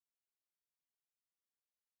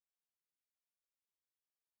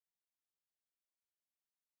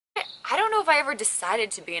I don't know if I ever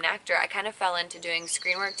decided to be an actor. I kind of fell into doing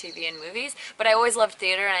screen work, TV, and movies, but I always loved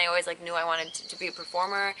theater, and I always like knew I wanted to be a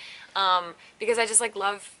performer, because I just like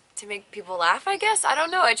love to make people laugh, I guess. I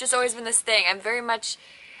don't know. It's just always been this thing.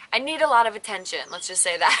 I need a lot of attention, let's just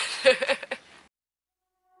say that.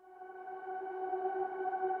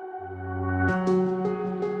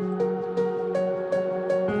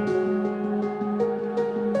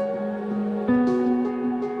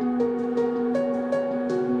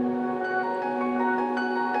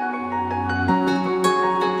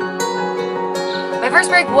 My first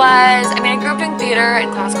break was, I grew up doing theater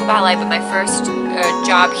and classical ballet, but my first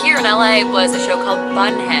job here in LA was a show called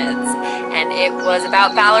Bunheads, and it was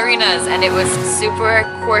about ballerinas, and it was super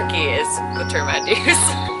quirky is the term I'd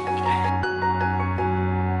use.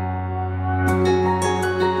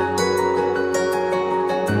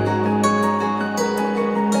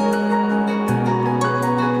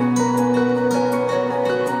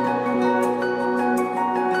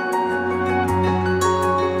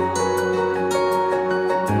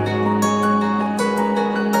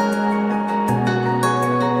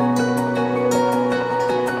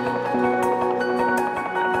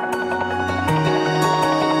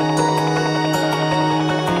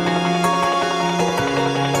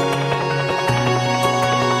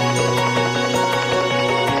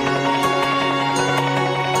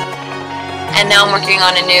 And now I'm working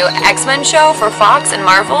on a new X-Men show for Fox and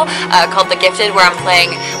Marvel called The Gifted, where I'm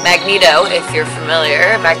playing Magneto, if you're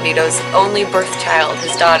familiar. Magneto's only birth child,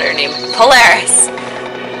 his daughter, named Polaris.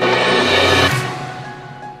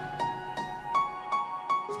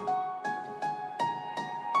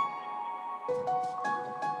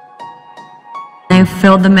 They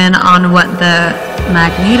filled them in on what the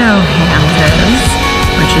Magneto hand is,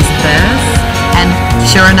 which is this. And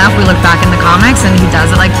sure enough, we look back in the comics and he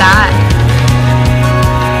does it like that.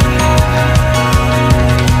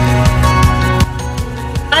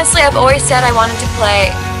 Honestly, I've always said I wanted to play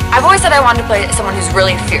someone who's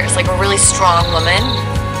really fierce, like a really strong woman,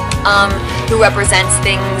 who represents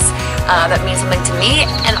things that mean something to me.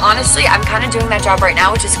 And honestly, I'm kind of doing that job right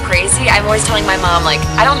now, which is crazy. I'm always telling my mom, like,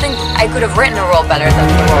 I don't think I could have written a role better than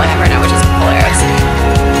the role I have right now, which is Polaris.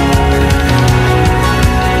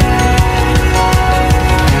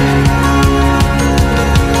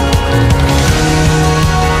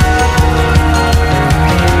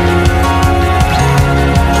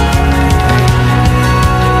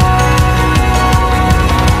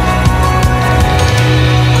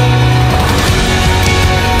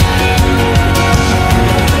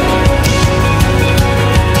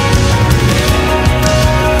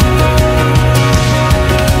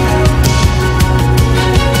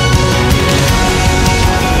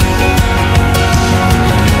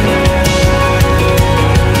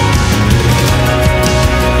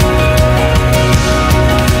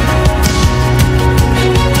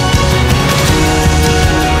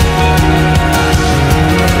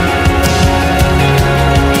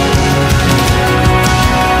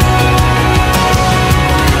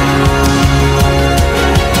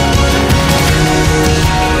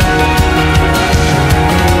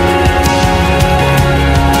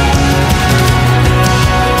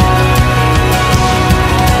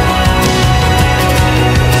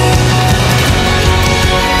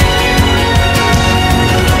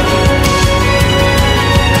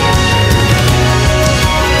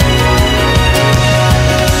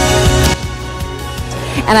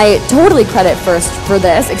 And I totally credit First for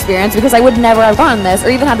this experience, because I would never have gotten this or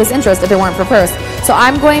even had this interest if it weren't for First. So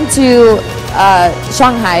I'm going to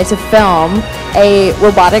Shanghai to film a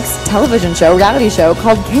robotics television show, reality show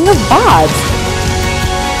called King of Bots.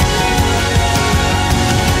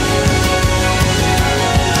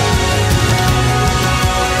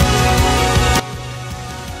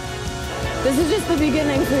 This is just the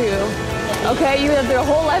beginning for you. Okay, you have your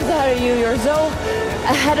whole life ahead of you. You're so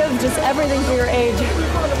ahead of just everything for your age.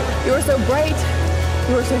 You are so bright,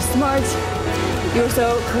 you are so smart, you are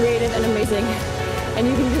so creative and amazing, and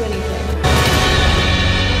you can do anything.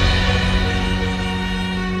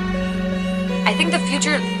 I think the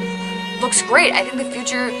future looks great. I think the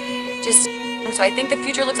future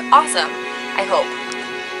looks awesome, I hope.